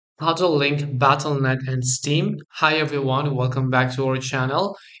How to link BattleNet and Steam. Hi everyone, welcome back to our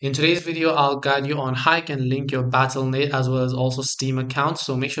channel. In today's video, I'll guide you on how you can link your BattleNet as well as also Steam account,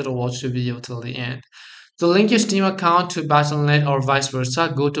 so make sure to watch the video till the end. To link your Steam account to BattleNet or vice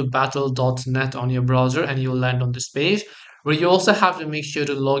versa, go to battle.net on your browser and you'll land on this page where you also have to make sure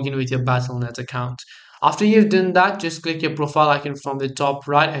to log in with your BattleNet account. After you've done that, just click your profile icon from the top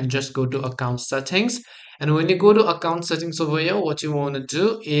right and just go to account settings. And when you go to account settings over here, what you want to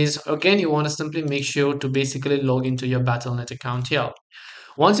do is, again, you want to simply make sure to basically log into your BattleNet account here.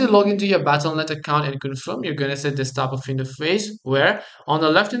 Once you log into your BattleNet account and confirm, you're going to see this type of interface where on the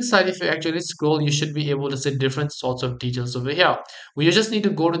left hand side, if you actually scroll, you should be able to see different sorts of details over here. Well, you just need to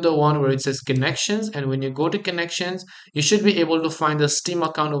go to the one where it says connections. And when you go to connections, you should be able to find the Steam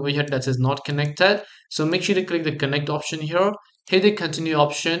account over here that is not connected. So make sure to click the connect option here. Hit the continue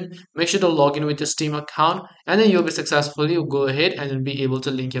option, make sure to log in with your Steam account, and then you'll be successfully go ahead and you'll be able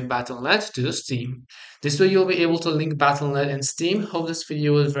to link your BattleNet to the Steam. This way you'll be able to link BattleNet and Steam. Hope this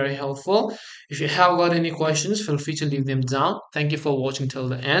video was very helpful. If you have got any questions, feel free to leave them down. Thank you for watching till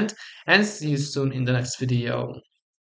the end and see you soon in the next video.